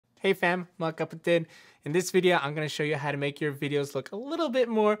Hey fam, mga kapatid. In this video, I'm going to show you how to make your videos look a little bit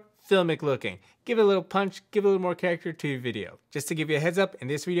more filmic looking. Give it a little punch, give it a little more character to your video. Just to give you a heads up, in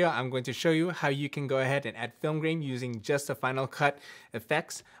this video, I'm going to show you how you can go ahead and add film grain using just the Final Cut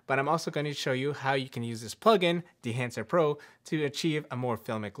effects, but I'm also going to show you how you can use this plugin, Dehancer Pro, to achieve a more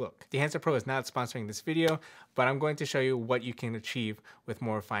filmic look. Dehancer Pro is not sponsoring this video, but I'm going to show you what you can achieve with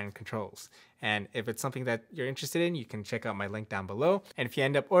more fine controls. And if it's something that you're interested in, you can check out my link down below. And if you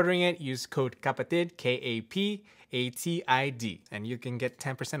end up ordering it, use code KAPATID, KAPATID, and you can get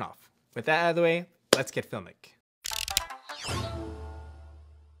 10% off. With that out of the way, let's get filmic.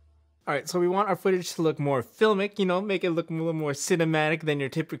 Alright, so we want our footage to look more filmic, you know, make it look a little more cinematic than your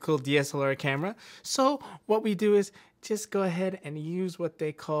typical DSLR camera. So what we do is just go ahead and use what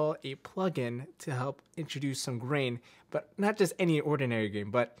they call a plugin to help introduce some grain, but not just any ordinary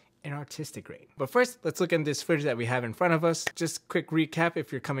grain, but an artistic grain. But first, let's look at this footage that we have in front of us. Just quick recap,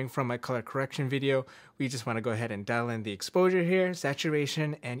 if you're coming from my color correction video, we just want to go ahead and dial in the exposure here,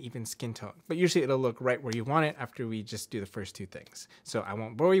 saturation, and even skin tone. But usually it'll look right where you want it after we just do the first two things. So I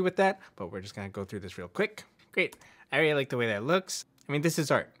won't bore you with that, but we're just going to go through this real quick. Great. I really like the way that looks. I mean, this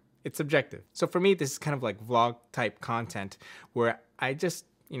is art. It's subjective. So for me, this is kind of like vlog type content where I just,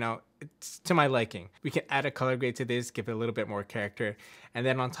 you know, it's to my liking. We can add a color grade to this, give it a little bit more character. And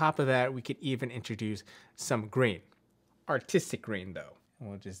then on top of that, we could even introduce some grain. Artistic grain though. And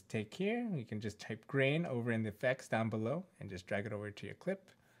we'll just take here, we can just type grain over in the effects down below and just drag it over to your clip.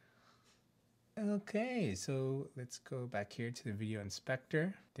 Okay, so let's go back here to the video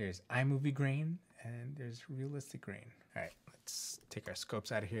inspector. There's iMovie grain and there's realistic grain. All right, let's take our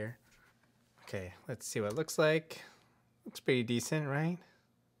scopes out of here. Okay, let's see what it looks like. Looks pretty decent, right?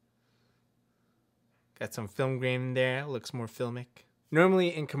 Got some film grain in there, looks more filmic.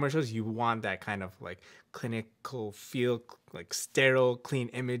 Normally in commercials, you want that kind of like clinical feel, like sterile, clean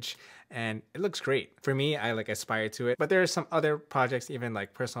image, and it looks great. For me, I like aspire to it, but there are some other projects, even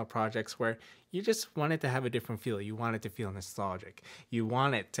like personal projects, where you just want it to have a different feel. You want it to feel nostalgic. You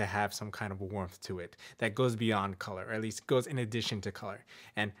want it to have some kind of warmth to it that goes beyond color, or at least goes in addition to color.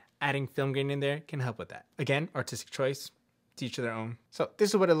 And adding film grain in there can help with that. Again, artistic choice. To each of their own. So this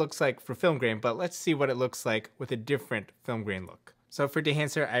is what it looks like for film grain, but let's see what it looks like with a different film grain look. So for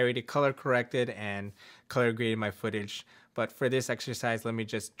Dehancer, I already color corrected and color graded my footage, but for this exercise, let me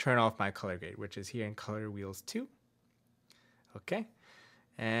just turn off my color grade, which is here in color wheels 2. Okay.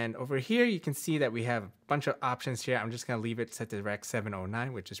 And over here, you can see that we have a bunch of options here. I'm just going to leave it set to Rec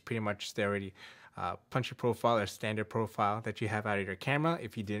 709, which is pretty much the already punchy profile or standard profile that you have out of your camera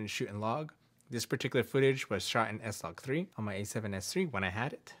if you didn't shoot in log. This particular footage was shot in S-Log3 on my A7S III when I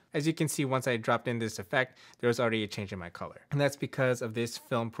had it. As you can see, once I dropped in this effect, there was already a change in my color. And that's because of this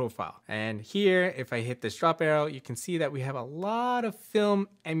film profile. And here, if I hit this drop arrow, you can see that we have a lot of film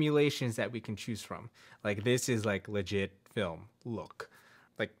emulations that we can choose from. Like this is like legit film look.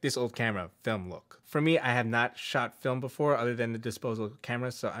 Like this old camera film look. For me, I have not shot film before other than the disposable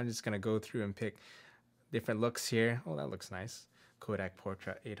camera. So I'm just gonna go through and pick different looks here. Oh, that looks nice. Kodak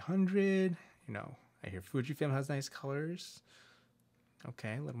Portra 800. You know, I hear Fujifilm has nice colors.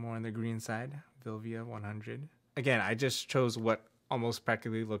 Okay, a little more on the green side. Vilvia 100. Again, I just chose what almost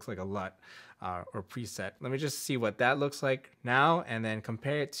practically looks like a LUT or preset. Let me just see what that looks like now and then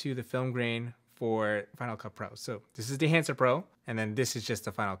compare it to the film grain for Final Cut Pro. So this is Dehancer Pro, and then this is just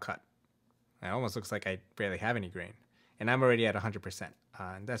the Final Cut. It almost looks like I barely have any grain. And I'm already at 100%.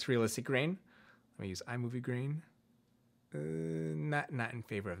 And that's realistic grain. Let me use iMovie grain. Not in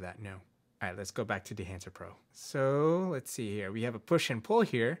favor of that, no. All right, let's go back to Dehancer Pro. So let's see here. We have a push and pull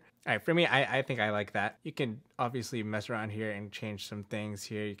here. All right, for me, I think I like that. You can obviously mess around here and change some things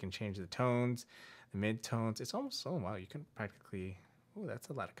here. You can change the tones, the mid tones. It's almost, oh wow, you can practically, oh, that's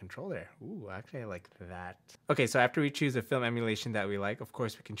a lot of control there. Ooh, actually I like that. Okay, so after we choose a film emulation that we like, of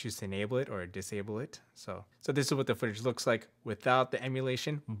course we can choose to enable it or disable it. So this is what the footage looks like without the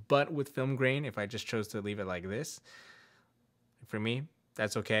emulation, but with film grain, if I just chose to leave it like this. For me,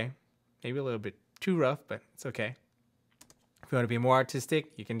 that's okay. Maybe a little bit too rough, but it's okay. If you want to be more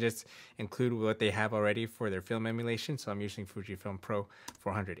artistic, you can just include what they have already for their film emulation. So I'm using Fujifilm Pro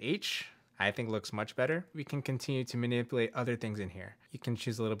 400H. I think looks much better. We can continue to manipulate other things in here. You can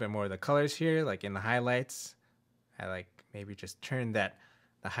choose a little bit more of the colors here, like in the highlights. I like maybe just turn the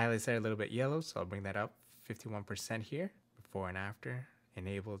highlights there a little bit yellow. So I'll bring that up 51% here, before and after,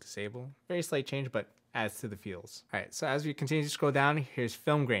 enable, disable. Very slight change, but adds to the feels. All right, so as we continue to scroll down, here's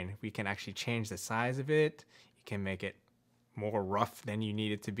film grain. We can actually change the size of it. You can make it more rough than you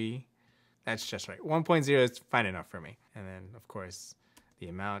need it to be. That's just right. 1.0 is fine enough for me. And then, of course, the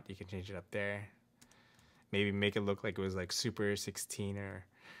amount, you can change it up there. Maybe make it look like it was like Super 16 or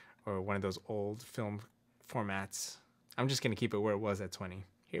or one of those old film formats. I'm just gonna keep it where it was at 20.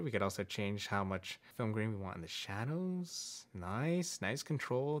 Here we could also change how much film grain we want in the shadows. Nice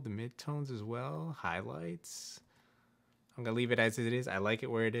control. The midtones as well, highlights. I'm gonna leave it as it is. I like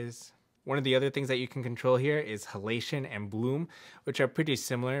it where it is. One of the other things that you can control here is halation and bloom, which are pretty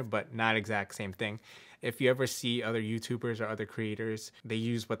similar, but not exact same thing. If you ever see other YouTubers or other creators, they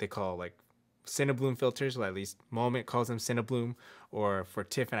use what they call like Cinebloom filters, or at least Moment calls them Cinebloom, or for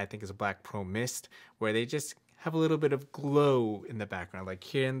Tiffin, I think is a Black Pro Mist, where they just have a little bit of glow in the background. Like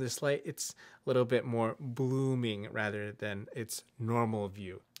here in this light, it's a little bit more blooming rather than its normal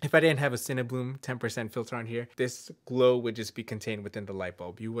view. If I didn't have a Cinebloom 10% filter on here, this glow would just be contained within the light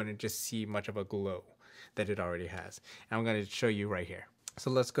bulb. You wouldn't just see much of a glow that it already has. And I'm gonna show you right here. So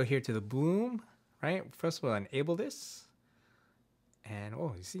let's go here to the bloom, right? First we'll enable this. And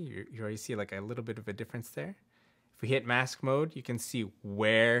oh, you see, you already see like a little bit of a difference there. If we hit mask mode, you can see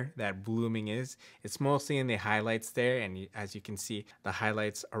where that blooming is. It's mostly in the highlights there, and as you can see, the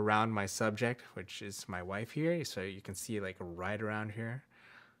highlights around my subject, which is my wife here. So you can see like right around here.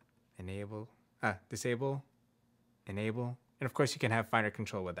 Enable, disable, enable. And of course you can have finer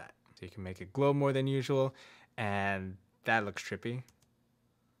control with that. So you can make it glow more than usual, and that looks trippy.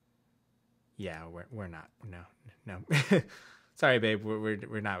 Yeah, we're not, no. Sorry, babe,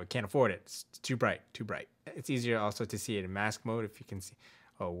 we're not. We can't afford it. It's too bright, too bright. It's easier also to see it in mask mode if you can see,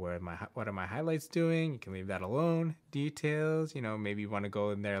 oh, what are my highlights doing? You can leave that alone. Details, you know, maybe you want to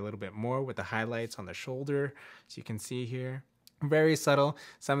go in there a little bit more with the highlights on the shoulder, so you can see here. Very subtle.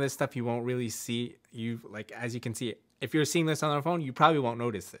 Some of this stuff you won't really see. Like as you can see, if you're seeing this on our phone, you probably won't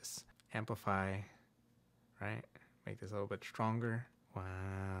notice this. Amplify, right? Make this a little bit stronger. Wow,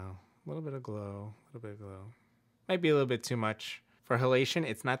 a little bit of glow, a little bit of glow. Might be a little bit too much. For halation,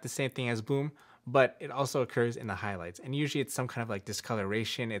 it's not the same thing as bloom, but it also occurs in the highlights. And usually it's some kind of like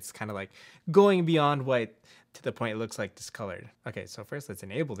discoloration. It's kind of like going beyond white to the point it looks like discolored. Okay, so first let's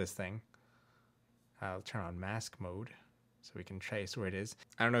enable this thing. I'll turn on mask mode so we can trace where it is.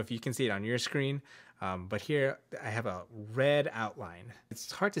 I don't know if you can see it on your screen, but here I have a red outline.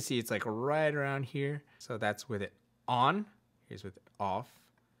 It's hard to see. It's like right around here. So that's with it on. Here's with it off,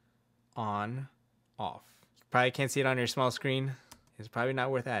 on, off. Probably can't see it on your small screen. It's probably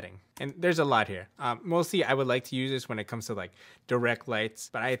not worth adding. And there's a lot here. Mostly I would like to use this when it comes to like direct lights,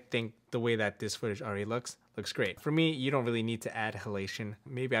 but I think the way that this footage already looks great. For me, you don't really need to add halation.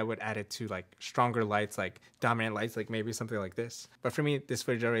 Maybe I would add it to like stronger lights, like dominant lights, like maybe something like this. But for me, this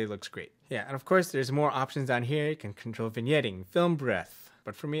footage already looks great. Yeah, and of course there's more options down here. You can control vignetting, film breadth.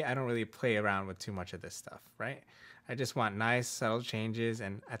 But for me, I don't really play around with too much of this stuff, right? I just want nice, subtle changes,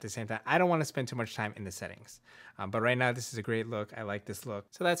 and at the same time, I don't want to spend too much time in the settings. But right now, this is a great look. I like this look.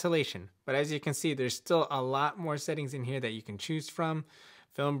 So that's halation. But as you can see, there's still a lot more settings in here that you can choose from.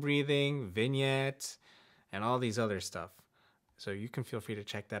 Film breathing, vignette, and all these other stuff. So you can feel free to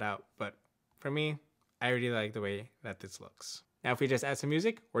check that out. But for me, I really like the way that this looks. Now, if we just add some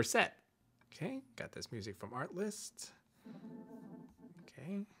music, we're set. Okay, got this music from Artlist.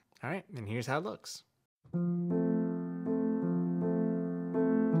 Okay, all right, and here's how it looks.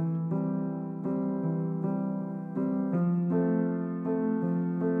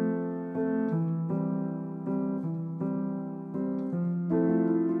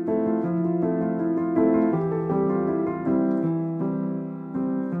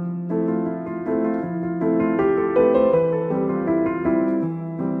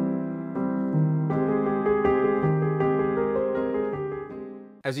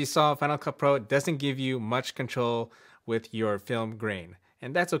 As you saw, Final Cut Pro doesn't give you much control with your film grain,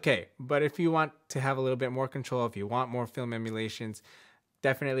 and that's okay. But if you want to have a little bit more control, if you want more film emulations,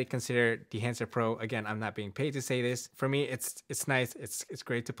 definitely consider Dehancer Pro. Again, I'm not being paid to say this. For me, it's nice. It's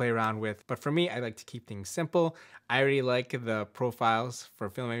great to play around with. But for me, I like to keep things simple. I already like the profiles for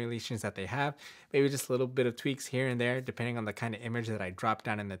film emulations that they have. Maybe just a little bit of tweaks here and there, depending on the kind of image that I drop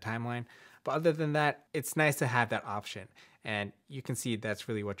down in the timeline. But other than that, it's nice to have that option. And you can see that's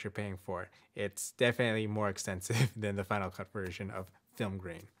really what you're paying for. It's definitely more extensive than the Final Cut version of film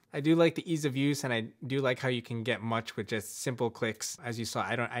grain. I do like the ease of use, and I do like how you can get much with just simple clicks. As you saw,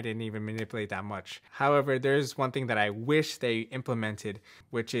 I didn't even manipulate that much. However, there's one thing that I wish they implemented,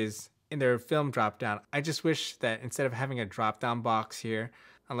 which is in their film dropdown. I just wish that instead of having a dropdown box here,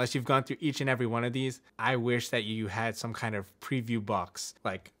 unless you've gone through each and every one of these, I wish that you had some kind of preview box,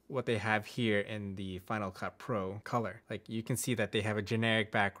 like what they have here in the Final Cut Pro color. Like you can see that they have a generic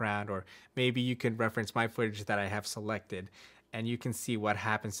background, or maybe you can reference my footage that I have selected, and you can see what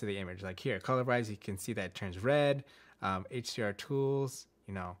happens to the image. Like here, colorize, you can see that it turns red. HDR tools,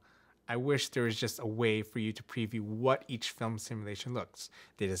 you know, I wish there was just a way for you to preview what each film simulation looks.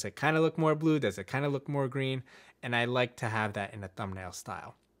 Does it kind of look more blue? Does it kind of look more green? And I like to have that in a thumbnail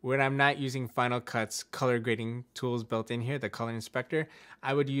style. When I'm not using Final Cut's color grading tools built in here, the color inspector,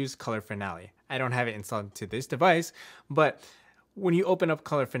 I would use Color Finale. I don't have it installed to this device, but when you open up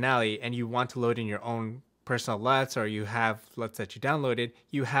Color Finale and you want to load in your own personal LUTs, or you have LUTs that you downloaded,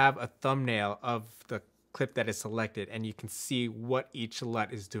 you have a thumbnail of the clip that is selected, and you can see what each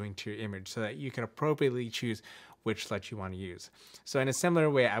LUT is doing to your image so that you can appropriately choose which LUT you want to use. So in a similar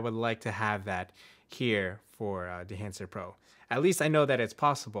way, I would like to have that here for Dehancer Pro. At least I know that it's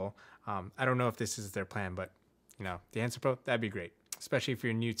possible. I don't know if this is their plan, but you know, Dehancer Pro, that'd be great. Especially if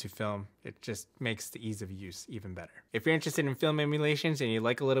you're new to film, it just makes the ease of use even better. If you're interested in film emulations and you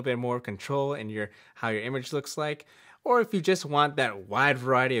like a little bit more control in how your image looks like, or if you just want that wide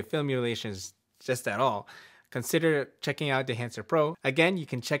variety of film emulations just at all, consider checking out Dehancer Pro. Again, you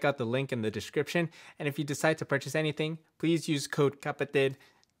can check out the link in the description, and if you decide to purchase anything, please use code KAPATID.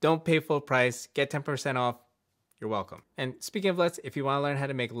 Don't pay full price, get 10% off. You're welcome. And speaking of LUTs, if you want to learn how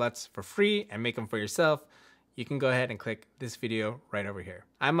to make LUTs for free and make them for yourself, you can go ahead and click this video right over here.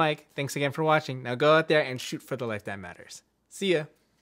 I'm Mike. Thanks again for watching. Now go out there and shoot for the life that matters. See ya.